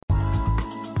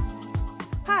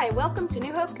Hi, welcome to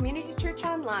New Hope Community Church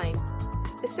Online.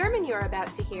 The sermon you are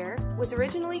about to hear was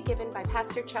originally given by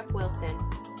Pastor Chuck Wilson.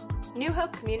 New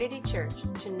Hope Community Church,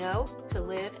 to know, to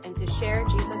live, and to share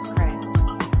Jesus Christ.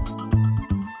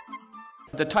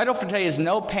 The title for today is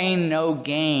No Pain, No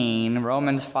Gain,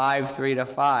 Romans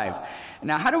 5:3-5.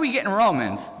 Now, how do we get in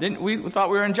Romans? We thought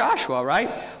we were in Joshua, right?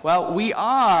 Well, we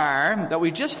are, that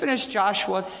we just finished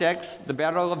Joshua 6, the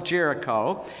Battle of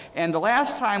Jericho. And the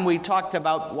last time we talked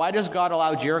about why does God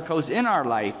allow Jerichos in our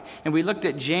life? And we looked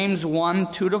at James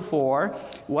 1:2-4.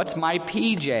 What's my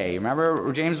PJ?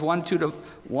 Remember James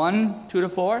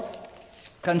 1:2-4?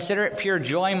 Consider it pure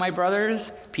joy, my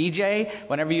brothers, PJ,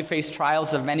 whenever you face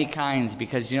trials of many kinds,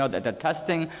 because you know that the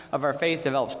testing of our faith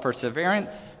develops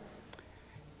perseverance.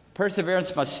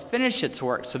 Perseverance must finish its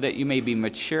work so that you may be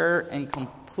mature and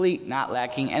complete, not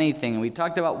lacking anything. And we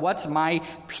talked about what's my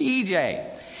PJ.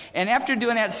 And after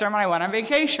doing that sermon, I went on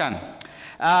vacation.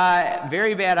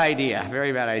 Very bad idea,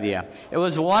 very bad idea. It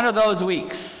was one of those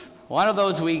weeks.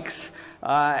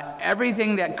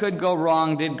 Everything that could go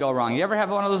wrong did go wrong. You ever have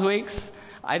one of those weeks?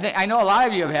 I know a lot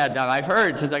of you have had them. I've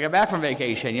heard since I got back from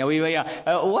vacation.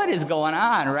 What is going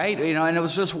on, right? And it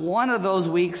was just one of those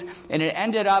weeks, and it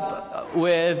ended up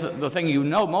with the thing you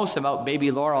know most about. Baby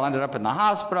Laurel ended up in the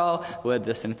hospital with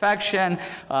this infection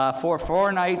for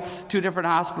 4 nights, 2 different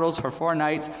hospitals for 4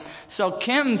 nights. So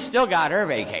Kim still got her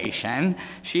vacation.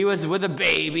 She was with the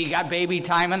baby, got baby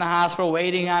time in the hospital,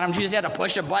 waiting on him. She just had to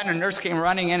push a button, and nurse came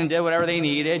running in and did whatever they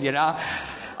needed. I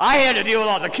had to deal with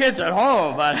all the kids at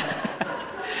home, but.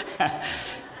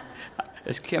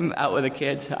 Is Kim out with the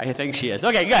kids? I think she is.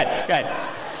 Okay, good.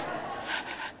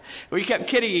 We kept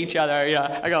kidding each other.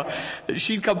 I go,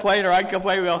 she'd complain or I'd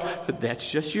complain. We go,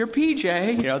 that's just your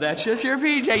PJ. That's just your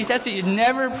PJ. That's what you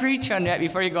never preach on that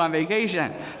before you go on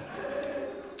vacation.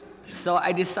 So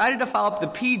I decided to follow up the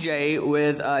PJ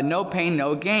with no pain,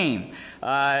 no gain,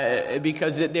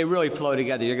 because they really flow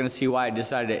together. You're going to see why I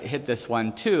decided to hit this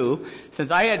one too.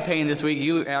 Since I had pain this week,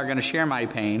 you are going to share my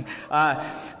pain.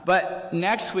 But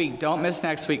next week, don't miss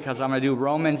next week, because I'm going to do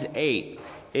Romans 8.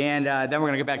 And then we're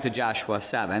going to get back to Joshua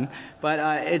 7.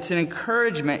 But it's an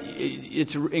encouragement.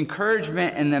 It's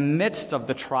encouragement in the midst of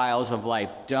the trials of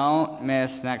life. Don't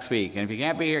miss next week. And if you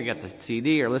can't be here, get the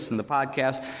CD or listen to the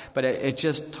podcast. But it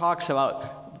just talks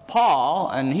about Paul,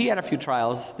 and he had a few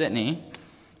trials, didn't he?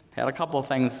 Had a couple of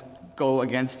things go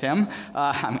against him.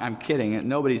 I'm kidding.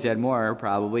 Nobody's had more,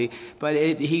 probably. But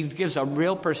he gives a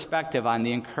real perspective on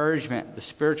the encouragement, the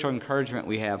spiritual encouragement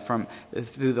we have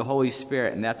through the Holy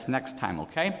Spirit. And that's next time,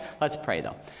 okay? Let's pray,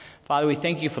 though. Father, we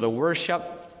thank you for the worship.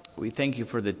 We thank you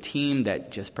for the team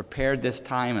that just prepared this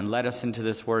time and led us into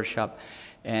this worship.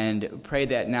 And pray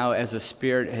that now as the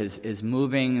Spirit is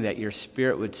moving, that your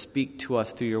Spirit would speak to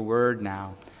us through your word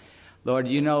now. Lord,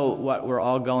 you know what we're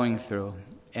all going through.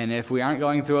 And if we aren't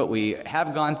going through it, we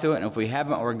have gone through it. And if we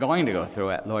haven't, we're going to go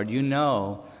through it. Lord, you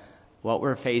know what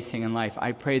we're facing in life.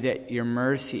 I pray that your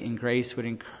mercy and grace would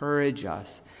encourage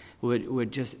us,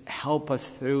 would just help us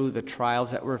through the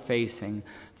trials that we're facing,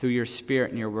 through your Spirit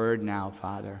and your word now,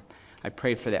 Father. I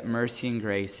pray for that mercy and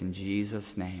grace in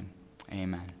Jesus' name.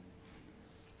 Amen.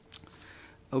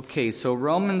 Okay, so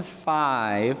Romans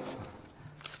 5,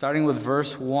 starting with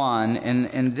verse 1,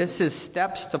 and this is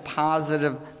steps to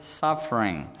positive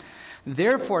suffering.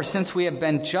 Therefore, since we have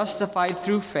been justified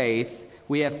through faith,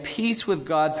 we have peace with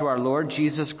God through our Lord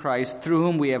Jesus Christ, through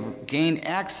whom we have gained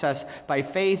access by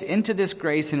faith into this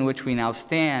grace in which we now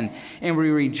stand, and we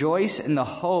rejoice in the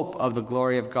hope of the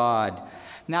glory of God.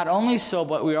 Not only so,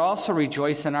 but we also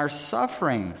rejoice in our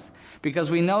sufferings, because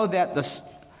we know that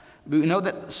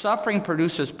suffering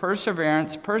produces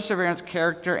perseverance, perseverance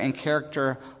character, and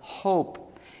character hope.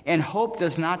 And hope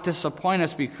does not disappoint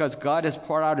us, because God has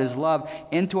poured out his love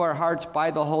into our hearts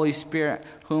by the Holy Spirit,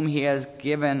 whom he has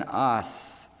given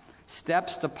us.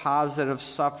 Steps to positive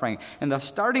suffering. And the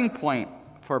starting point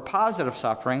for positive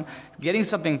suffering, getting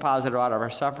something positive out of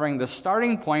our suffering, the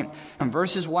starting point in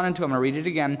verses 1 and 2, I'm going to read it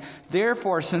again.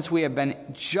 Therefore, since we have been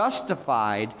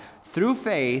justified through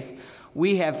faith,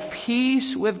 we have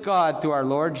peace with God through our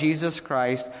Lord Jesus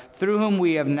Christ, through whom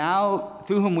we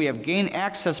have gained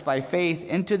access by faith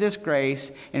into this grace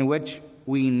in which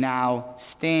we now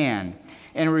stand.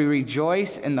 And we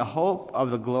rejoice in the hope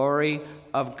of the glory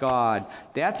of God.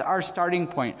 That's our starting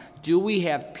point. Do we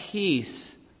have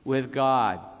peace with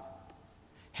God?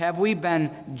 Have we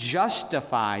been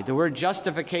justified? The word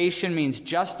justification means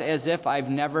just as if I've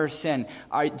never sinned.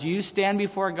 Do you stand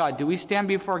before God? Do we stand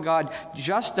before God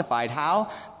justified? How?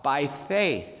 By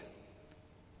faith.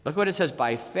 Look what it says,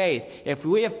 by faith. If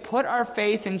we have put our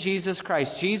faith in Jesus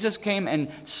Christ, Jesus came and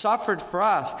suffered for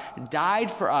us,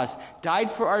 died for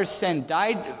our sin,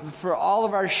 died for all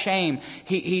of our shame.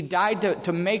 He died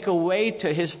to make a way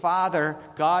to his Father,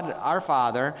 God our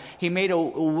Father. He made a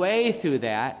way through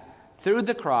that, through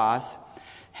the cross.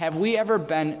 Have we ever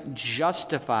been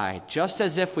justified, just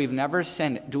as if we've never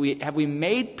sinned? Have we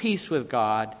made peace with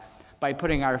God by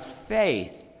putting our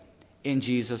faith in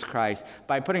Jesus Christ,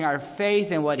 by putting our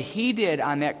faith in what he did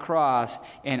on that cross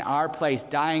in our place,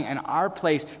 dying in our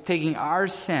place, taking our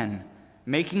sin,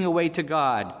 making a way to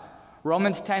God?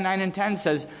 Romans 10:9 and 10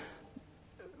 says,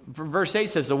 verse 8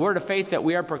 says, the word of faith that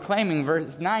we are proclaiming.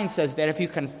 Verse 9 says that if you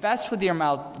confess with your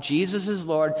mouth Jesus is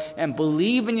Lord and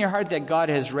believe in your heart that God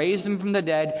has raised him from the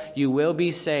dead, you will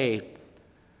be saved.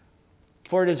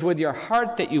 For it is with your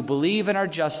heart that you believe and are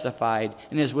justified,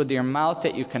 and it is with your mouth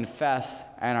that you confess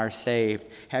and are saved.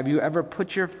 Have you ever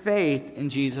put your faith in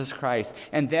Jesus Christ?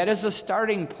 And that is a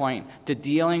starting point to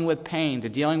dealing with pain, to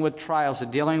dealing with trials, to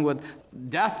dealing with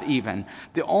death even.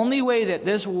 The only way that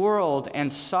this world and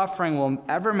suffering will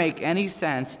ever make any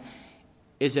sense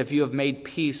is if you have made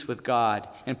peace with God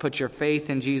and put your faith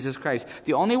in Jesus Christ.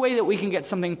 The only way that we can get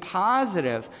something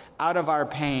positive out of our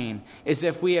pain is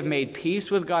if we have made peace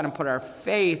with God and put our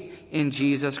faith in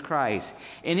Jesus Christ.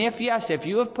 And if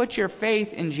you have put your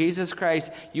faith in Jesus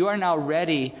Christ, you are now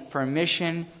ready for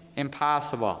Mission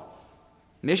Impossible.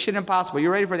 Mission Impossible.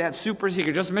 You're ready for that super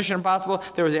secret. Just Mission Impossible.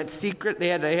 There was that secret they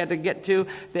had to get to.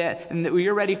 And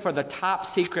you're ready for the top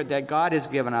secret that God has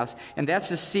given us. And that's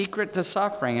the secret to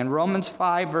suffering. In Romans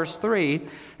 5, verse 3,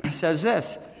 it says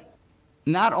this,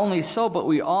 not only so, but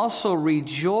we also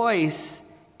rejoice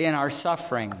in our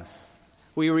sufferings.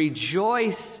 We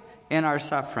rejoice in our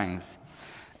sufferings.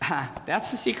 That's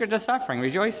the secret to suffering,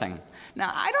 rejoicing.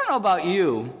 Now, I don't know about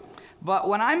you, but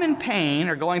when I'm in pain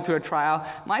or going through a trial,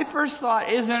 my first thought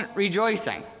isn't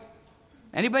rejoicing.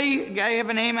 Anybody have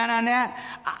an amen on that?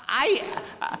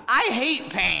 I hate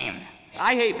pain.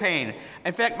 I hate pain.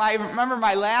 In fact, I remember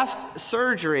my last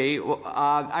surgery,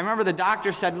 I remember the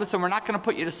doctor said, listen, we're not going to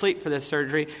put you to sleep for this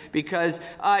surgery because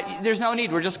there's no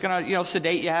need. We're just going to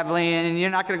sedate you heavily and you're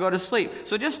not going to go to sleep.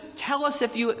 So just tell us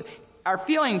if you are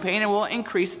feeling pain and we'll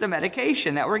increase the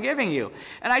medication that we're giving you.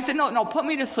 And I said, no, put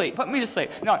me to sleep.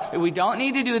 No, we don't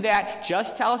need to do that.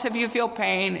 Just tell us if you feel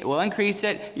pain. We'll increase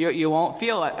it. You won't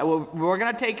feel it. We're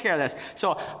going to take care of this.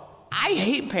 So I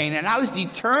hate pain, and I was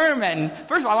determined.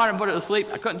 First of all, I wanted to put it to sleep.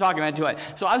 I couldn't talk him into it.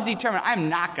 So I was determined I'm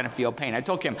not going to feel pain. I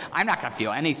told him, I'm not going to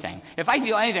feel anything. If I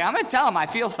feel anything, I'm going to tell them I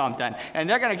feel something, and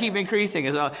they're going to keep increasing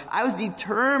it. So I was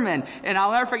determined, and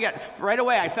I'll never forget, right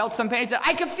away, I felt some pain. I said,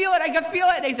 I can feel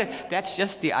it. They said, that's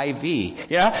just the IV.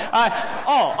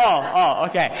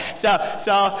 Okay.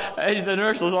 So the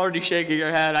nurse was already shaking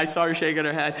her head. I saw her shaking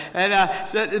her head.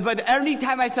 And but every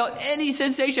time I felt any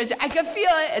sensation, I said, I can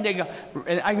feel it. And they go,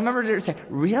 and I remember they say,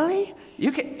 really?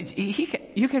 You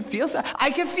can feel something?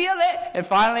 I can feel it. And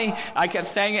finally, I kept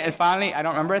saying it, and finally, I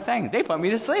don't remember a thing. They put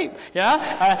me to sleep.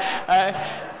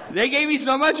 They gave me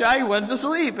so much, I went to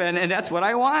sleep, and that's what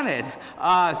I wanted.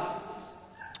 I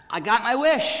got my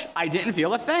wish. I didn't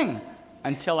feel a thing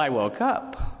until I woke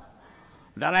up.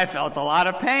 Then I felt a lot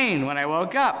of pain when I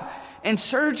woke up. And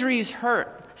surgeries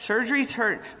hurt. Surgeries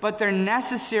hurt, but they're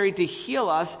necessary to heal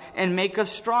us and make us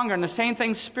stronger. And the same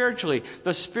thing spiritually.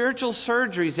 The spiritual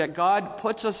surgeries that God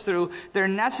puts us through, they're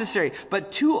necessary.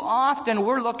 But too often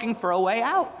we're looking for a way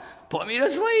out. Put me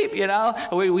to sleep,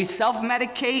 We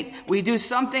self-medicate, we do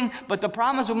something, but the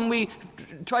problem is when we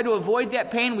try to avoid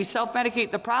that pain, we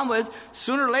self-medicate. The problem is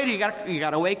sooner or later you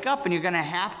got to wake up and you're going to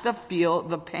have to feel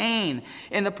the pain.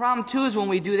 And the problem too is when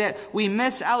we do that, we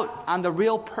miss out on the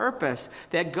real purpose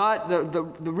that God.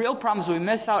 The real problem is we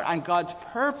miss out on God's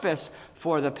purpose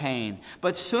for the pain.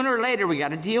 But sooner or later we got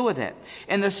to deal with it.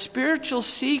 And the spiritual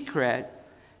secret,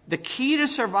 the key to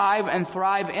survive and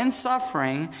thrive in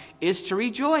suffering, is to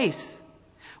rejoice.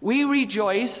 We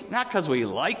rejoice not because we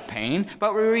like pain,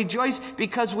 but we rejoice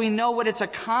because we know what it's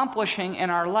accomplishing in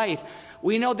our life.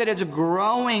 We know that it's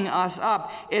growing us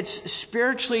up. It's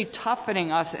spiritually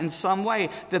toughening us in some way.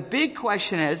 The big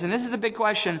question is, and this is the big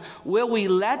question, will we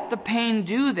let the pain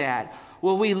do that?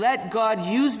 Will we let God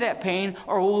use that pain,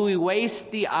 or will we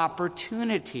waste the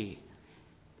opportunity?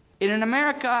 And in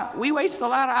America, we waste a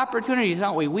lot of opportunities,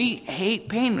 don't we? We hate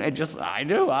pain. I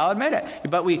do, I'll admit it.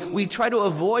 But we try to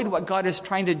avoid what God is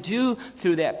trying to do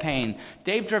through that pain.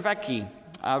 Dave Dravecky,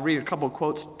 I'll read a couple of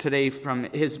quotes today from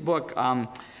his book,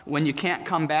 When You Can't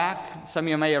Come Back. Some of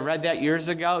you may have read that years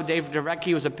ago. Dave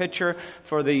Dravecky was a pitcher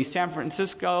for the San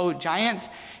Francisco Giants.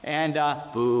 And,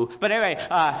 boo. But anyway,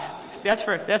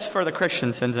 that's for the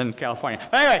Christians in California.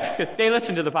 But anyway, they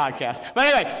listen to the podcast.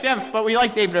 But anyway, Sam, but we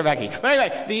like David Rebecki. But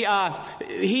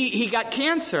anyway, he got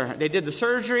cancer. They did the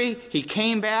surgery. He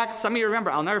came back. Some of you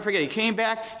remember. I'll never forget. He came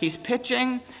back. He's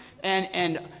pitching,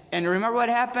 and remember what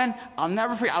happened? I'll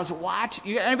never forget. I was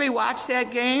watching. Anybody watch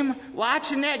that game?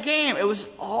 Watching that game. It was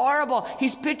horrible.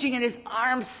 He's pitching, and his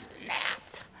arm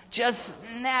snapped. Just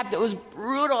snapped. It was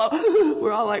brutal.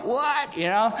 We're all like, what? You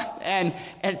know? And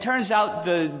it turns out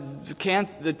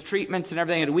the treatments and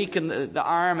everything had weakened the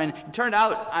arm. And it turned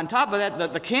out, on top of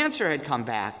that, the cancer had come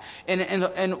back.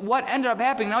 And what ended up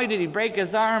happening, not only did he break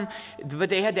his arm, but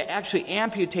they had to actually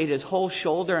amputate his whole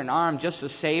shoulder and arm just to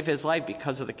save his life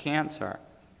because of the cancer.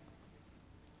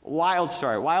 Wild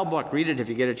story, wild book. Read it if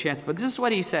you get a chance. But this is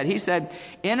what he said. He said,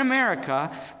 in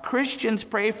America, Christians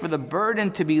pray for the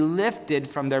burden to be lifted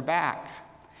from their back.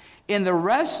 In the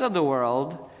rest of the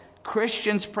world,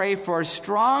 Christians pray for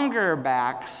stronger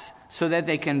backs so that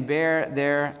they can bear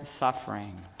their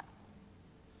suffering.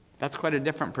 That's quite a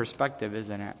different perspective,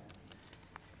 isn't it?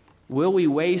 Will we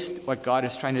waste what God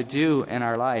is trying to do in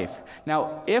our life?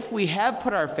 Now, if we have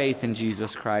put our faith in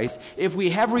Jesus Christ, if we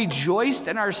have rejoiced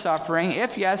in our suffering,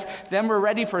 if yes, then we're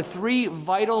ready for 3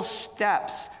 vital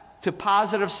steps to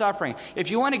positive suffering.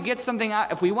 If you want to get something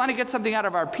out, if we want to get something out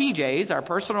of our PJs, our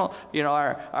personal,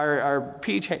 our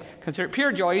PJ, consider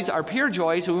pure joys, our pure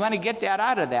joys, we want to get that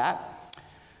out of that,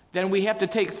 then we have to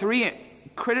take 3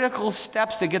 critical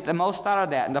steps to get the most out of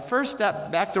that. And the first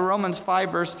step, back to Romans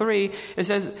 5, verse 3, it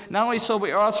says, not only so,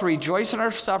 we also rejoice in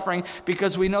our suffering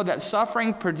because we know that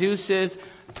suffering produces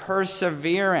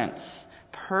perseverance.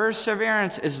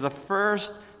 Perseverance is the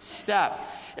first step.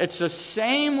 It's the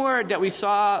same word that we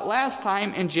saw last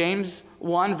time in James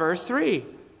 1, verse 3.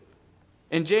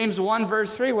 In James 1,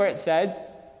 verse 3, where it said,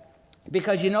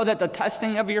 because you know that the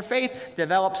testing of your faith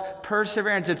develops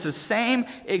perseverance. It's the same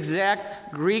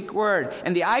exact Greek word.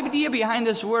 And the idea behind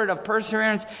this word of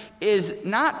perseverance is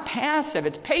not passive.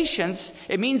 It's patience.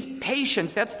 It means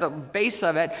patience. That's the base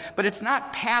of it. But it's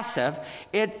not passive.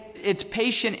 It's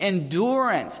patient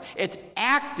endurance. It's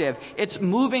active. It's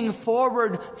moving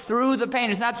forward through the pain.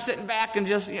 It's not sitting back and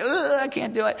just, I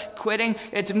can't do it, quitting.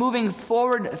 It's moving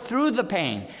forward through the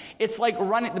pain. It's like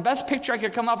running. The best picture I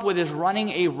could come up with is running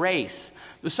a race.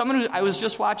 There's someone I was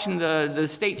just watching the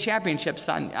state championships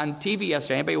on TV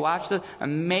yesterday. Anybody watch this?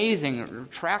 Amazing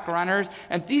track runners.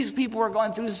 And these people were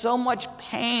going through so much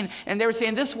pain. And they were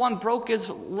saying this one broke his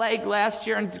leg last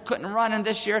year and couldn't run. And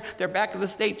this year they're back to the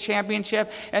state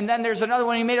championship. And then there's another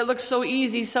one. He made it look so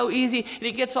easy. And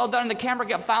he gets all done. And the camera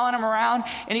kept following him around.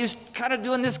 And he was kind of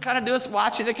doing this,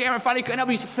 watching the camera. Finally, he couldn't help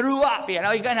it. He threw up. He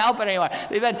couldn't help it anymore.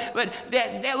 But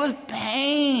that was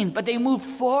pain. But they moved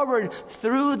forward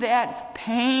through that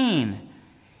pain.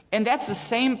 And that's the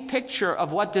same picture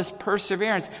of what this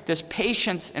perseverance, this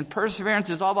patience and perseverance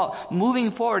is all about,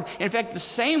 moving forward. In fact, the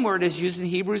same word is used in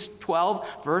Hebrews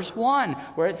 12, verse 1,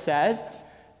 where it says,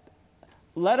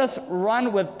 let us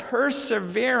run with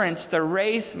perseverance the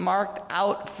race marked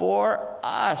out for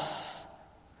us.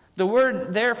 The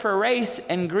word there for race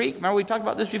in Greek, remember we talked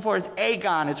about this before, is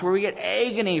agon. It's where we get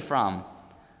agony from.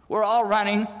 We're all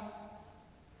running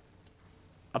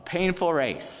a painful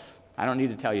race. I don't need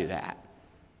to tell you that.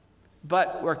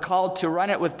 But we're called to run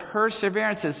it with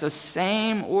perseverance. It's the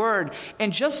same word.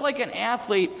 And just like an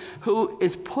athlete who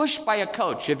is pushed by a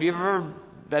coach, if you've ever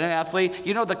been an athlete,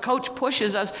 you know the coach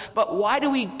pushes us, but why do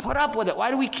we put up with it?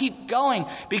 Why do we keep going?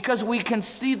 Because we can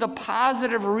see the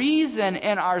positive reason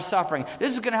in our suffering.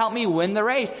 This is going to help me win the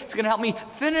race. It's going to help me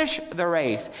finish the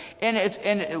race.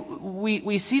 And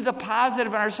we see the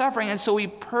positive in our suffering, and so we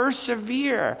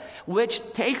persevere,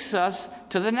 which takes us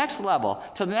to the next level,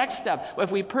 to the next step.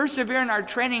 If we persevere in our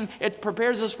training, it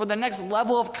prepares us for the next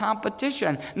level of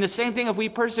competition. And the same thing, if we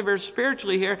persevere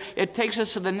spiritually here, it takes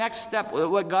us to the next step,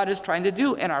 what God is trying to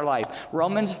do in our life.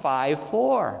 Romans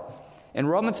 5:4. In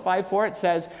Romans 5:4 it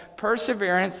says,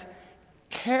 perseverance,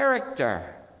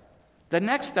 character. The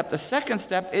next step, the second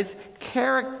step, is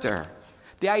character.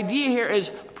 The idea here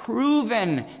is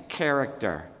proven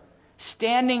character.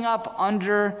 Standing up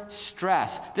under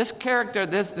stress. This character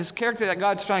that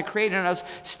God's trying to create in us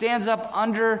stands up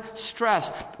under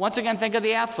stress. Once again, think of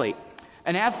the athlete.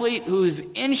 An athlete who's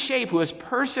in shape, who has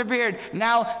persevered.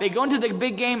 Now they go into the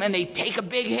big game and they take a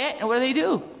big hit, and what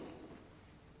do?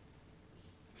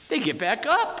 They get back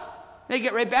up. They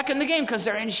get right back in the game because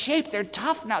they're in shape. They're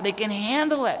tough now. They can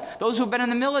handle it. Those who've been in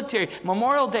the military,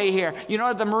 Memorial Day here, you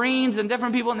know, the Marines and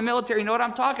different people in the military, you know what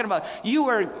I'm talking about. You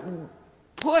were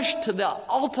pushed to the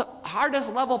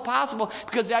hardest level possible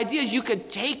because the idea is you could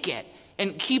take it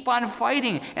and keep on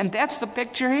fighting. And that's the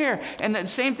picture here. And the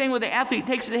same thing with the athlete.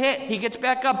 Takes the hit, he gets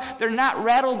back up. They're not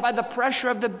rattled by the pressure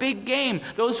of the big game.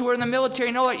 Those who are in the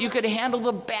military know it. You could handle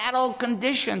the battle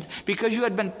conditions because you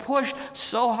had been pushed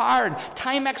so hard.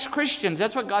 Timex Christians,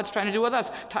 that's what God's trying to do with us.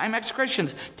 Timex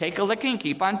Christians, take a licking,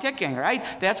 keep on ticking, right?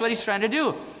 That's what he's trying to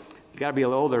do. You got to be a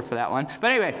little older for that one.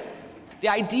 But anyway, the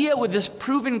idea with this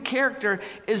proven character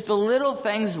is the little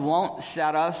things won't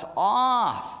set us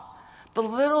off. The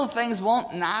little things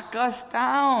won't knock us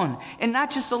down. And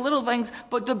not just the little things,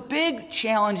 but the big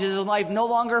challenges in life no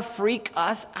longer freak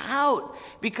us out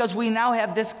because we now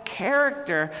have this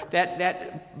character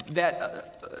that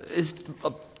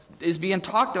is being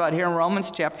talked about here in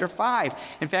Romans chapter 5.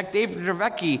 In fact, Dave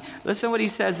Dravecki, listen what he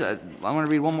says. I want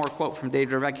to read one more quote from Dave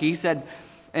Dravecki. He said,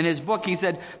 in his book, he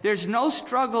said, "There's no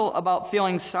struggle about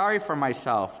feeling sorry for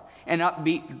myself." And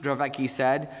upbeat, Dravecki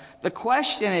said, the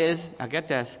question is, now get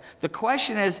this, the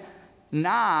question is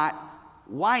not,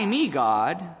 why me,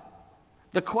 God?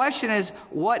 The question is,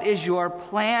 what is your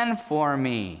plan for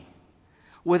me?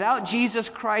 Without Jesus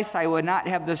Christ, I would not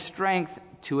have the strength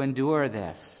to endure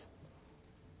this.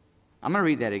 I'm going to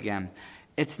read that again.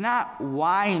 It's not,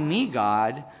 why me,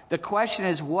 God? The question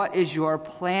is, what is your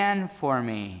plan for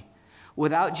me?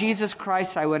 Without Jesus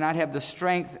Christ, I would not have the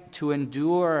strength to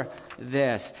endure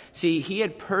this. See, he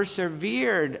had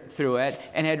persevered through it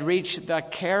and had reached the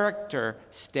character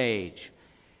stage.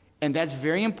 And that's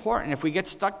very important. If we get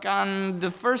stuck on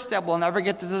the first step, we'll never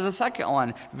get to the second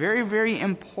one. Very, very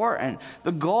important.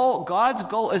 The goal, God's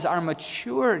goal is our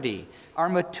maturity. Our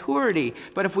maturity.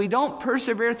 But if we don't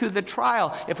persevere through the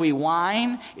trial, if we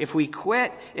whine, if we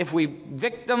quit, if we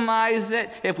victimize it,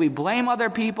 if we blame other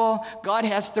people, God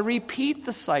has to repeat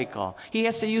the cycle. He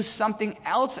has to use something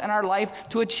else in our life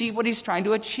to achieve what he's trying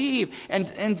to achieve.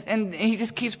 And he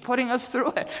just keeps putting us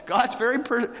through it.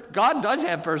 God does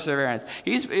have perseverance.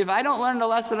 If I don't learn the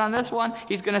lesson on this one,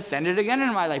 he's going to send it again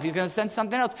in my life. He's going to send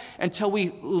something else until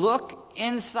we look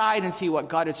inside and see what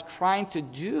God is trying to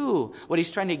do, what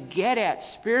he's trying to get at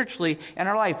spiritually in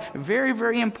our life. Very,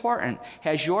 very important.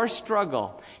 Has your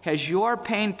struggle, has your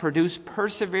pain produced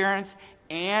perseverance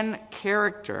and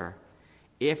character?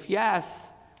 If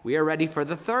yes, we are ready for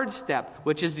the third step,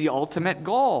 which is the ultimate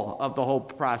goal of the whole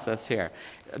process here.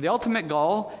 The ultimate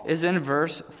goal is in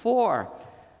verse 4.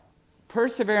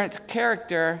 Perseverance,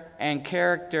 character, and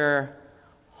character,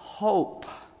 hope.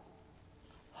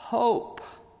 Hope.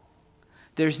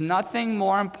 There's nothing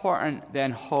more important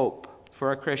than hope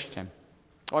for a Christian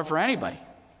or for anybody.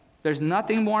 There's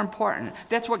nothing more important.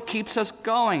 That's what keeps us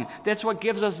going. That's what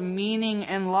gives us meaning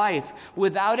in life.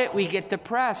 Without it, we get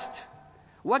depressed.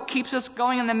 What keeps us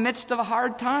going in the midst of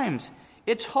hard times?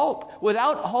 It's hope.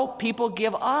 Without hope, people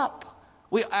give up.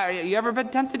 You ever been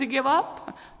tempted to give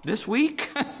up? This week?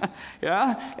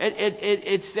 Yeah?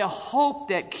 It's the hope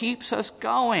that keeps us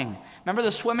going. Remember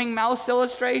the swimming mouse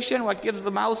illustration? What gives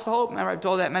the mouse hope? Remember, I've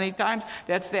told that many times.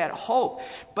 That's that hope.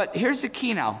 But here's the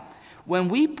key now. When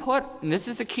we and this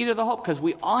is the key to the hope, because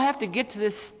we all have to get to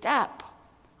this step.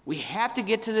 We have to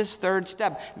get to this third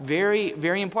step. Very,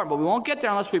 very important. But we won't get there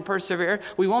unless we persevere.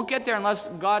 We won't get there unless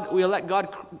we let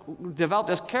God develop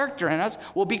this character in us.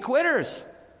 We'll be quitters.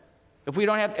 If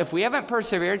we haven't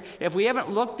persevered, if we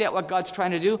haven't looked at what God's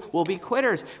trying to do, we'll be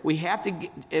quitters. We have to,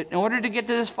 in order to get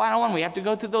to this final one, we have to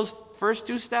go through those first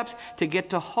two steps to get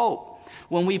to hope.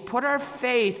 When we put our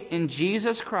faith in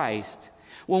Jesus Christ,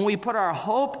 when we put our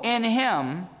hope in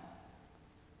him,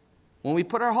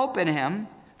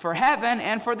 for heaven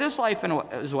and for this life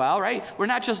as well, right? We're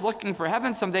not just looking for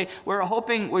heaven someday. We're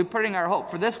putting our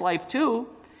hope for this life too.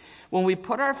 When we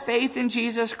put our faith in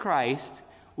Jesus Christ,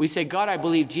 we say, God, I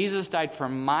believe Jesus died for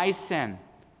my sin.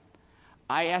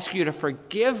 I ask you to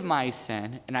forgive my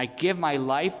sin, and I give my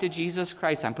life to Jesus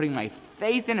Christ. I'm putting my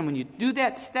faith in him. When you do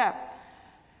that step,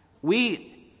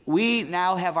 we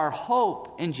now have our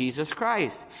hope in Jesus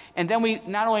Christ. And then we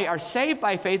not only are saved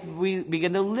by faith, we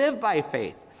begin to live by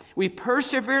faith. We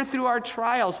persevere through our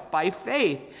trials by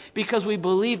faith because we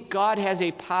believe God has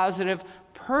a positive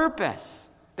purpose.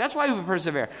 That's why we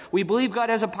persevere. We believe God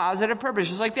has a positive purpose.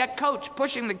 Just like that coach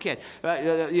pushing the kid,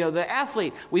 the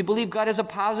athlete. We believe God has a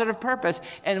positive purpose.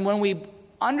 And when we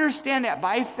understand that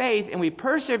by faith and we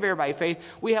persevere by faith,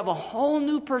 we have a whole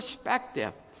new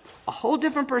perspective, a whole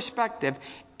different perspective.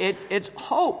 It's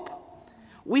hope.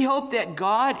 We hope that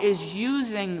God is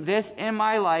using this in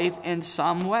my life in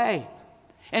some way.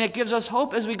 And it gives us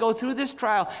hope as we go through this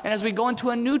trial and as we go into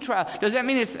a new trial. Does that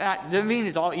mean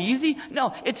it's all easy?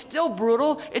 No, it's still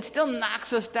brutal. It still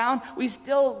knocks us down. We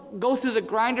still go through the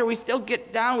grinder. We still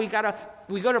get down. We got to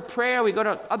We go to prayer, we go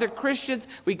to other Christians,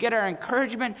 we get our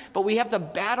encouragement, but we have to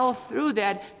battle through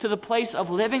that to the place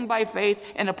of living by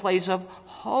faith and a place of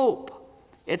hope.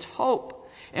 It's hope.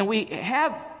 And we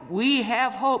have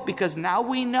hope because now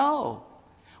we know.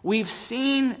 We've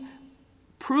seen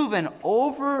proven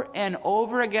over and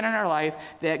over again in our life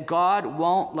that God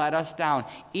won't let us down,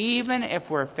 even if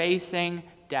we're facing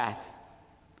death.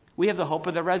 We have the hope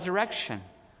of the resurrection.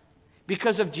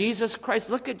 Because of Jesus Christ.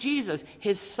 Look at Jesus,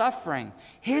 his suffering,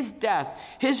 his death,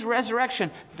 his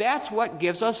resurrection. That's what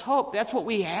gives us hope. That's what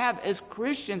we have as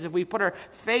Christians if we put our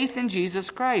faith in Jesus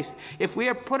Christ. If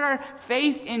we put our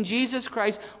faith in Jesus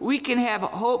Christ, we can have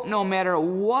hope no matter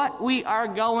what we are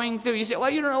going through. You say, well,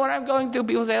 you don't know what I'm going through.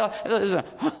 People say,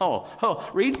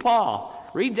 read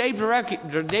Paul. Read Dave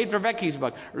Dravecki's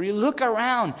book. Look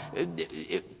around.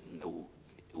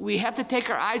 We have to take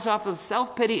our eyes off of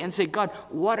self-pity and say, God,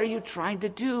 what are you trying to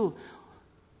do?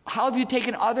 How have you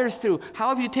taken others through? How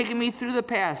have you taken me through the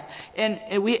past? And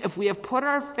if we have put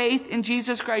our faith in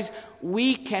Jesus Christ,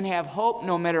 we can have hope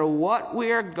no matter what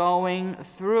we are going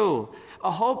through. A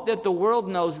hope that the world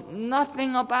knows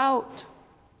nothing about.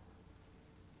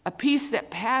 A peace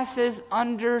that passes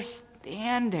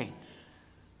understanding.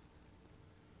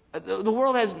 The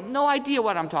world has no idea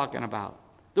what I'm talking about.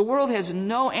 The world has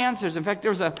no answers. In fact,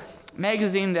 there was a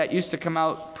magazine that used to come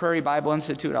out, Prairie Bible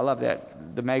Institute. I love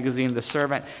that, the magazine, The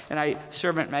Servant.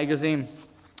 Servant magazine,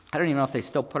 I don't even know if they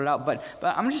still put it out, but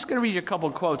I'm just going to read you a couple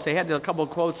of quotes. They had a couple of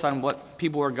quotes on what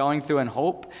people were going through in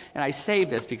hope, and I saved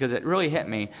this because it really hit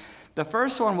me. The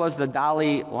first one was the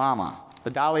Dalai Lama.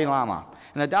 The Dalai Lama.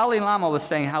 And the Dalai Lama was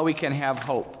saying how we can have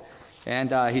hope.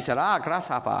 And he said,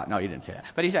 grasshopper. No, he didn't say that.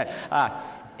 But he said,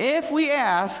 if we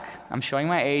ask, I'm showing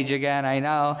my age again, I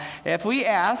know. If we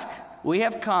ask,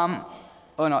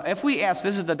 if we ask,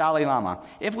 this is the Dalai Lama.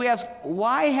 If we ask,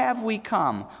 why have we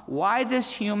come? Why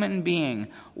this human being?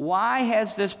 Why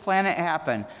has this planet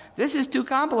happened? This is too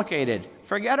complicated.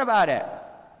 Forget about it.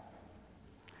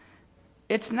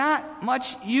 It's not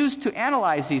much use to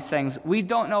analyze these things. We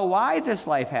don't know why this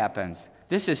life happens.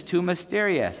 This is too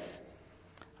mysterious.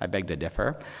 I beg to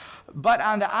differ. But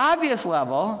on the obvious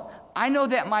level, I know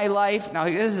that my life,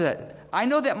 I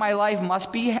know that my life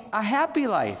must be a happy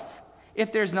life.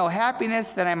 If there's no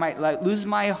happiness, then I might lose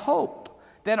my hope.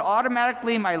 Then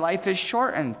automatically my life is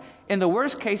shortened. In the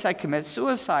worst case, I commit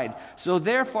suicide. So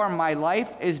therefore, my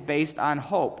life is based on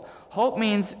hope. Hope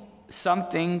means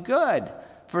something good.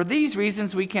 For these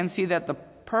reasons, we can see that the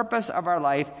purpose of our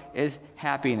life is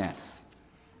happiness.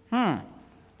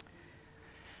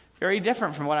 Very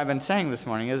different from what I've been saying this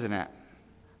morning, isn't it?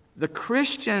 The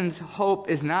Christian's hope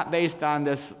is not based on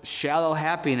this shallow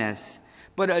happiness,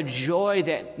 but a joy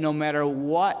that no matter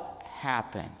what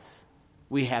happens,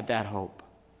 we have that hope.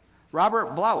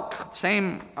 Robert Blouck,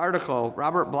 same article,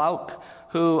 Robert Blouck,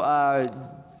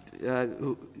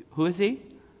 who is he?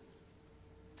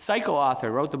 Psycho author,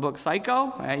 wrote the book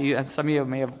Psycho. Some of you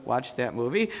may have watched that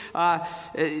movie.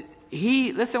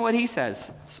 Listen what he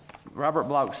says. Robert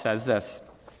Blouck says this.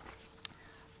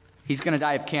 He's going to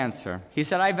die of cancer. He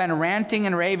said, I've been ranting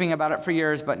and raving about it for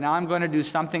years, but now I'm going to do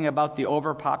something about the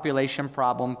overpopulation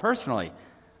problem personally.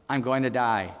 I'm going to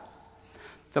die.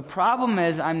 The problem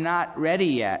is I'm not ready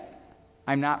yet.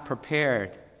 I'm not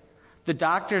prepared. The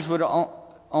doctors would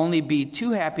only be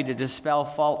too happy to dispel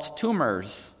false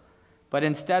tumors, but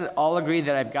instead all agree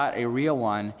that I've got a real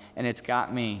one, and it's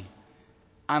got me.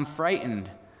 I'm frightened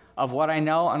of what I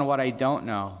know and what I don't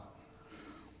know.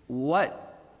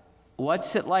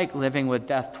 What's it like living with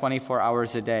death 24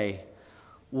 hours a day?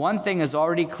 One thing is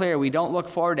already clear. We don't look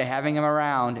forward to having him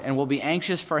around, and we'll be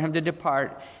anxious for him to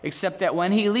depart, except that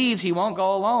when he leaves, he won't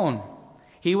go alone.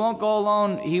 He won't go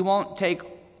alone. He won't take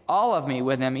all of me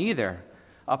with him either.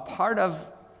 A part of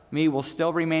me will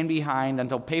still remain behind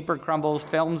until paper crumbles,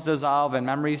 films dissolve, and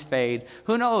memories fade.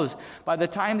 Who knows? By the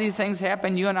time these things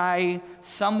happen, you and I,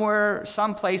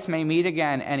 someplace may meet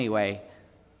again anyway.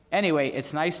 Anyway,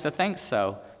 it's nice to think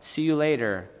so. See you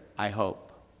later, I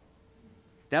hope.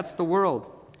 That's the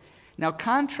world. Now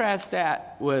contrast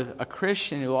that with a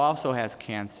Christian who also has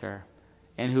cancer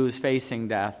and who's facing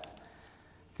death.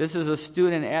 This is a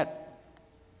student at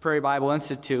Prairie Bible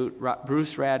Institute,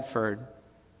 Bruce Radford,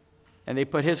 and they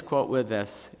put his quote with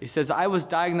this. He says, I was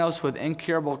diagnosed with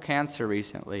incurable cancer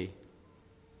recently.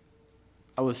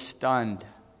 I was stunned,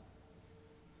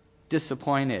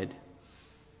 disappointed.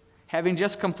 Having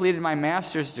just completed my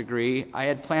master's degree, I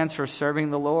had plans for serving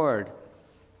the Lord.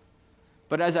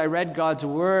 But as I read God's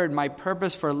word, my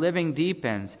purpose for living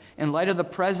deepens. In light of the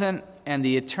present and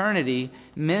the eternity,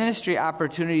 ministry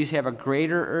opportunities have a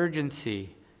greater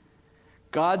urgency.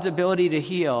 God's ability to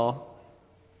heal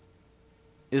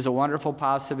is a wonderful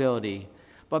possibility,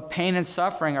 but pain and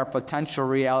suffering are potential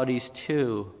realities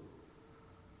too.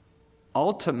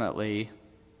 Ultimately,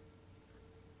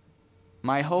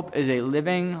 my hope is a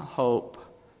living hope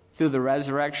through the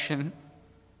resurrection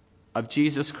of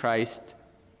Jesus Christ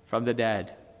from the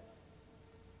dead.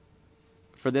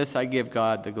 For this I give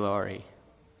God the glory.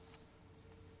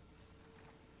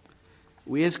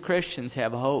 We as Christians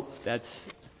have hope that's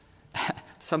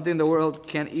something the world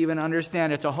can't even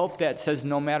understand. It's a hope that says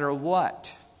no matter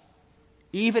what,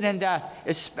 even in death,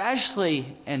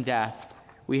 especially in death,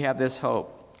 we have this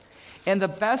hope. And the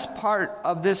best part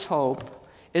of this hope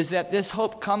is that this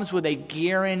hope comes with a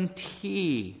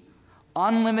guarantee.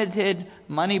 Unlimited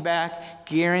money-back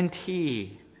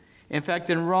guarantee. In fact,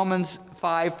 in Romans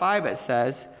 5:5 it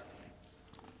says,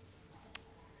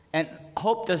 and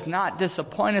hope does not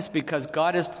disappoint us because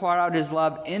God has poured out his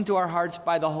love into our hearts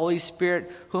by the Holy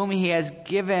Spirit whom he has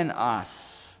given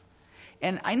us.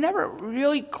 And I never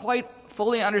really quite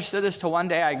fully understood this till one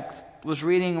day I was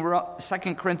reading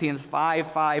 2 Corinthians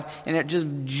 5:5 and it just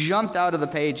jumped out of the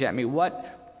page at me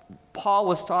what Paul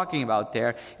was talking about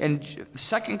there. In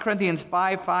 2 Corinthians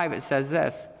 5:5 it says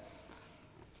this,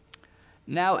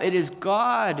 now it is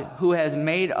God who has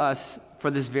made us for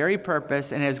this very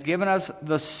purpose and has given us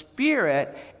the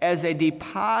Spirit as a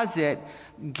deposit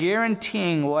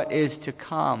guaranteeing what is to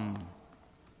come.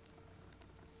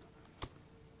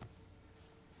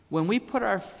 When we put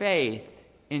our faith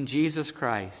in Jesus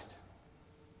Christ,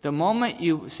 the moment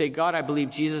you say, God, I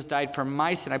believe Jesus died for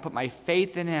my sin, I put my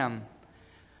faith in him,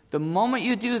 the moment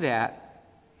you do that,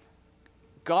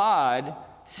 God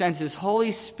sends his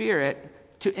Holy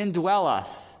Spirit to indwell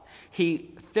us. He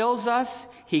fills us,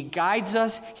 he guides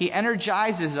us, he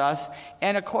energizes us,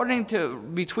 and according to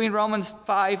between Romans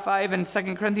 5:5 and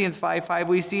 2 Corinthians 5:5,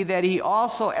 we see that he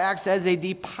also acts as a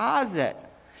deposit.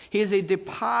 He is a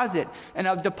deposit, and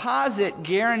a deposit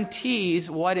guarantees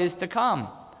what is to come.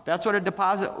 That's what a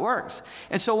deposit works.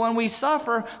 And so when we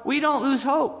suffer, we don't lose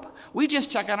hope. We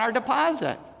just check on our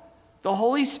deposit. The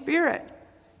Holy Spirit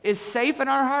is safe in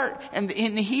our heart, and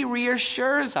he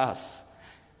reassures us.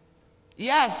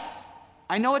 Yes,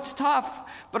 I know it's tough,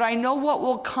 but I know what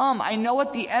will come. I know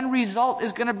what the end result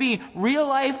is going to be. Real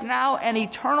life now and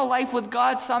eternal life with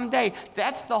God someday.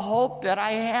 That's the hope that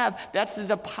I have. That's the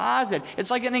deposit. It's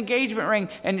like an engagement ring.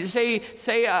 And say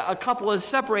a couple is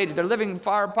separated. They're living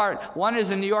far apart. One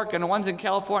is in New York and one's in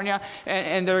California.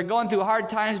 And they're going through hard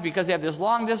times because they have this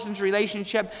long distance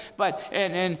relationship. But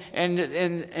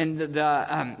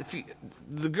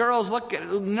the girls look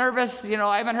nervous. You know,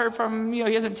 I haven't heard from him. You know,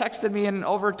 he hasn't texted me in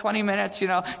over 20 minutes. You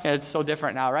know, it's so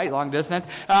different now, right? Long distance.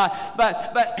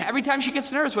 But every time she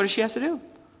gets nervous, what does she have to do?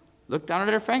 Look down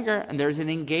at her finger, and there's an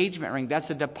engagement ring. That's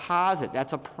a deposit.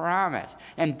 That's a promise.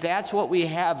 And that's what we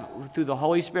have through the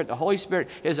Holy Spirit. The Holy Spirit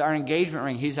is our engagement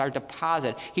ring. He's our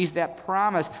deposit. He's that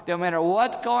promise that no matter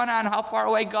what's going on, how far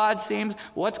away God seems,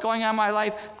 what's going on in my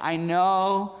life, I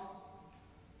know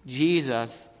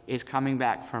Jesus is coming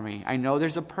back for me. I know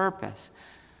there's a purpose.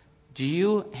 Do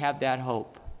you have that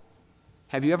hope?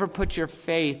 Have you ever put your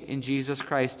faith in Jesus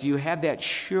Christ? Do you have that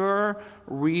sure,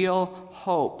 real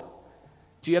hope?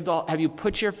 Have you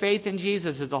put your faith in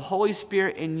Jesus as the Holy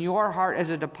Spirit in your heart as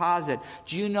a deposit?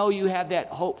 Do you know you have that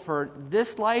hope for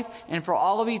this life and for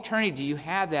all of eternity? Do you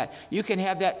have that? You can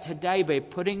have that today by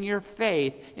putting your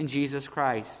faith in Jesus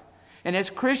Christ. And as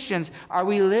Christians, are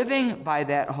we living by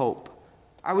that hope?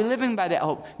 Are we living by that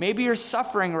hope? Maybe you're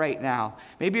suffering right now.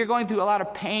 Maybe you're going through a lot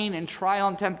of pain and trial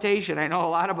and temptation. I know a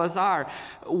lot of us are.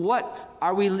 What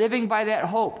are we living by that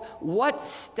hope? What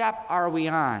step are we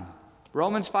on?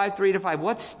 Romans 5:3-5.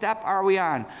 What step are we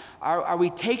on? Are we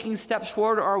taking steps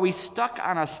forward, or are we stuck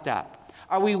on a step?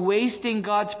 Are we wasting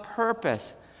God's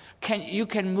purpose? You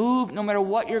can move no matter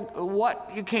what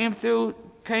you came through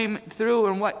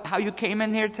and how you came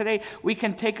in here today. We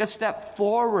can take a step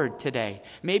forward today.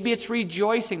 Maybe it's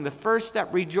rejoicing. The first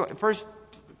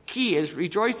key is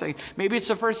rejoicing. Maybe it's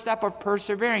the first step of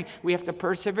persevering. We have to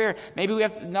persevere. Maybe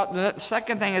the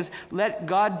second thing is let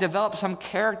God develop some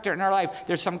character in our life.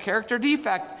 There's some character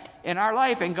defect in our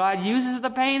life, and God uses the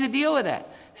pain to deal with it.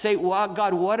 Say, well,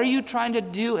 God, what are you trying to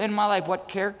do in my life? What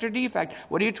character defect?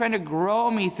 What are you trying to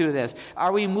grow me through this?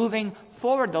 Are we moving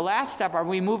forward? The last step, are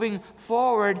we moving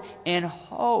forward in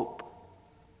hope?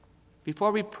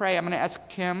 Before we pray, I'm going to ask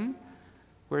Kim.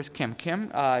 Where's Kim?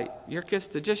 Kim, Yerkes,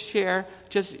 to just share.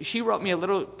 She wrote me a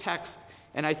little text,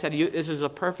 and I said, this is a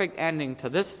perfect ending to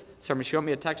this sermon. She wrote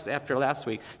me a text after last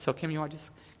week. So, Kim, you want to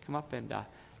just come up and...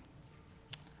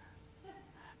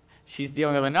 She's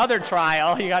dealing with another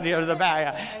trial. You got to go to the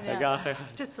back. I know.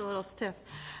 Just a little stiff.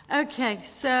 Okay,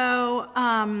 so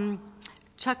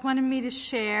Chuck wanted me to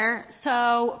share.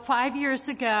 So 5 years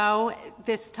ago,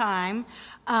 this time,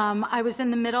 I was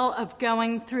in the middle of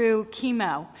going through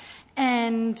chemo.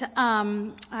 And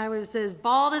I was as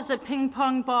bald as a ping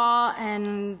pong ball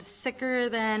and sicker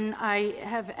than I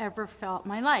have ever felt in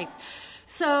my life.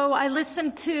 So I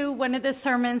listened to one of the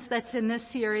sermons that's in this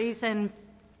series, and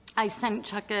I sent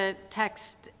Chuck a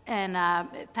text and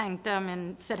thanked him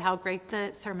and said how great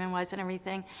the sermon was and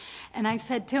everything. And I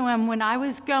said to him, when I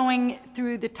was going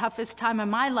through the toughest time of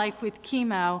my life with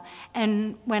chemo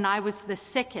and when I was the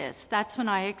sickest, that's when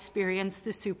I experienced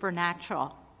the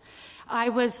supernatural. I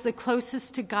was the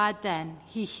closest to God then.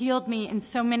 He healed me in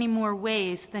so many more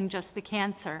ways than just the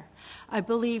cancer. I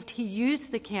believed he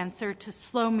used the cancer to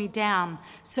slow me down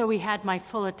so he had my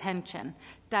full attention.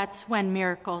 That's when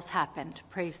miracles happened.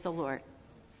 Praise the Lord.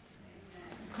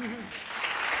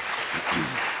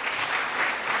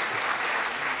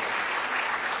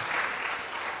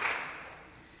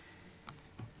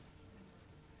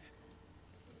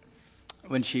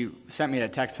 When she sent me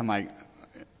that text, I'm like,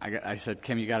 I said,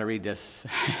 Kim, you got to read this.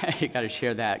 You got to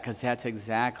share that, because that's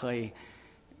exactly,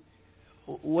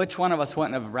 which one of us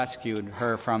wouldn't have rescued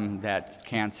her from that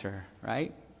cancer,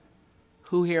 right?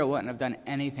 Who here wouldn't have done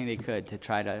anything they could to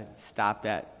try to stop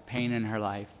that pain in her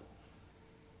life?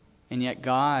 And yet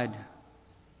God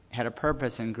had a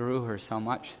purpose and grew her so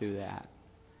much through that.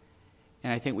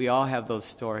 And I think we all have those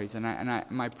stories. And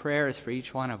my prayer is for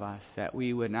each one of us that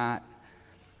we wouldn't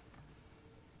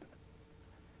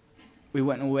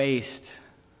waste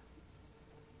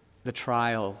the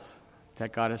trials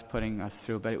that God is putting us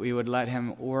through, but we would let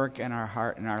him work in our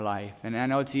heart and our life. And I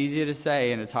know it's easy to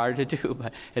say and it's hard to do,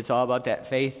 but it's all about that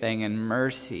faith thing and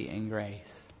mercy and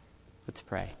grace. Let's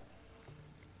pray.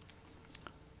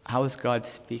 How is God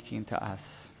speaking to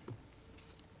us?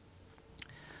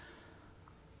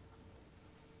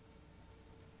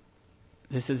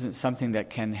 This isn't something that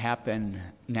can happen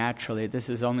naturally. This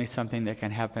is only something that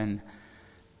can happen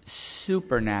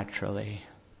supernaturally.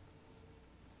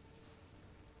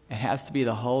 It has to be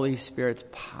the Holy Spirit's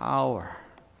power.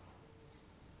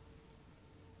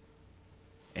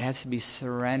 It has to be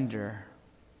surrender.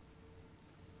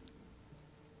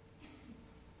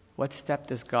 What step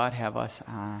does God have us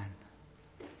on?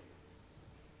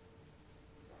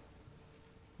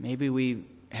 Maybe we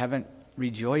haven't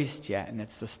rejoiced yet, and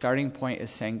it's the starting point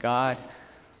is saying, God,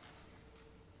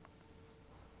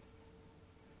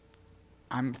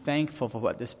 I'm thankful for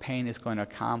what this pain is going to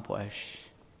accomplish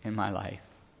in my life.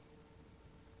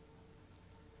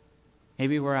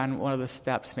 Maybe we're on one of the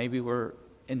steps. Maybe we're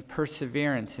in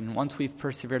perseverance, and once we've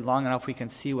persevered long enough, we can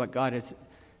see what God is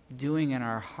doing in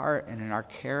our heart and in our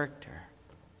character.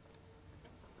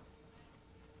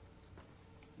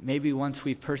 Maybe once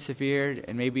we've persevered,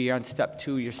 and maybe you're on step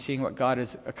 2, you're seeing what God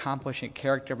is accomplishing in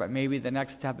character, but maybe the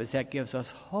next step is that gives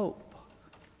us hope.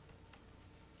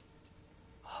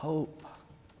 Hope.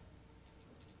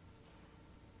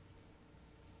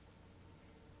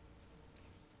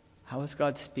 How is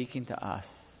God speaking to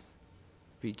us?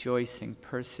 Rejoicing,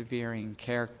 persevering,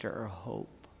 character, or hope?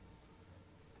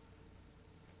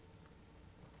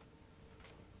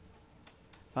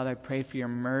 Father, I pray for your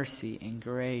mercy and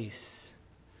grace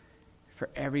for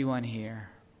everyone here.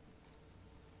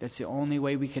 That's the only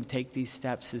way we can take these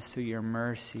steps is through your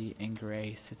mercy and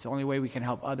grace. It's the only way we can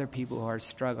help other people who are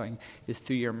struggling is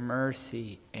through your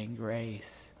mercy and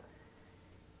grace.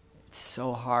 It's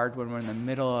so hard when we're in the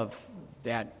middle of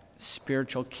that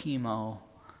spiritual chemo.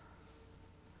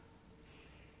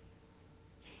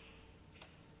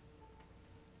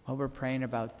 While we're praying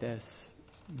about this,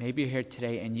 maybe you're here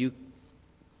today and you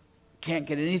can't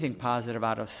get anything positive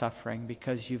out of suffering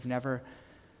because you've never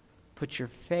put your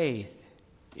faith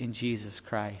in Jesus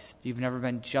Christ. You've never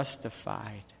been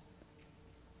justified.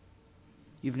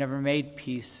 You've never made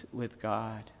peace with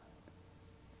God.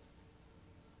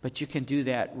 But you can do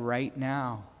that right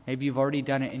now. Maybe you've already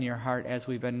done it in your heart as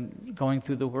we've been going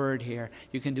through the Word here.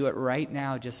 You can do it right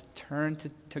now. Just turn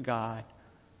to God.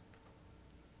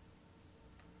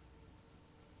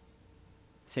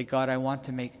 Say, God, I want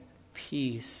to make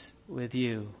peace with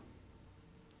you.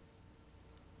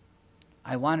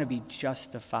 I want to be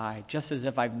justified, just as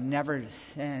if I've never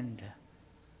sinned.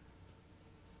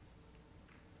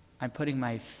 I'm putting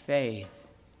my faith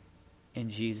in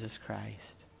Jesus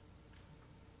Christ.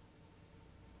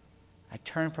 I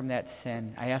turn from that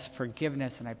sin. I ask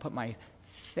forgiveness, and I put my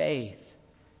faith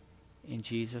in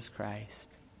Jesus Christ.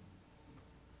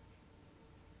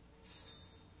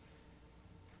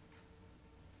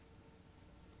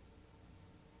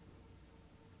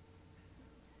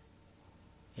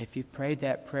 If you prayed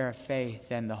that prayer of faith,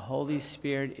 then the Holy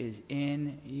Spirit is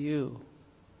in you.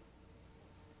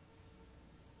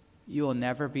 you will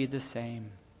never be the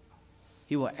same.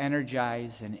 He will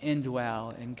energize and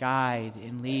indwell and guide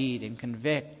and lead and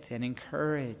convict and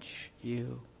encourage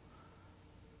you.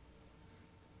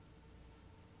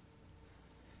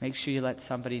 Make sure you let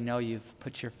somebody know you've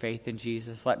put your faith in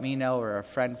Jesus. Let me know, or a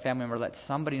friend, family member, let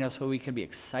somebody know so we can be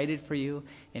excited for you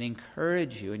and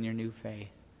encourage you in your new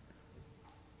faith.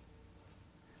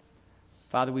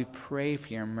 Father, we pray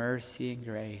for your mercy and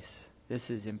grace. This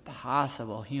is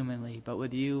impossible humanly, but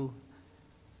with you,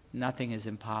 nothing is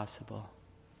impossible.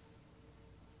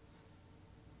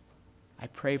 I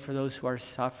pray for those who are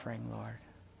suffering, Lord,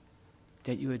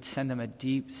 that you would send them a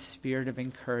deep spirit of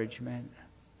encouragement,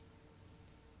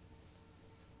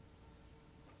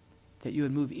 that you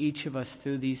would move each of us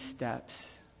through these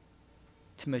steps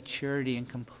to maturity and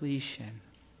completion.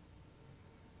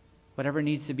 Whatever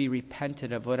needs to be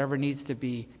repented of, whatever needs to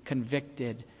be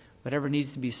convicted, whatever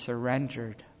needs to be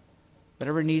surrendered,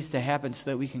 whatever needs to happen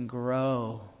so that we can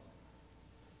grow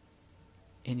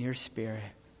in your Spirit.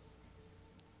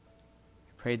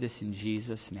 I pray this in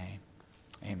Jesus' name.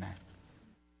 Amen.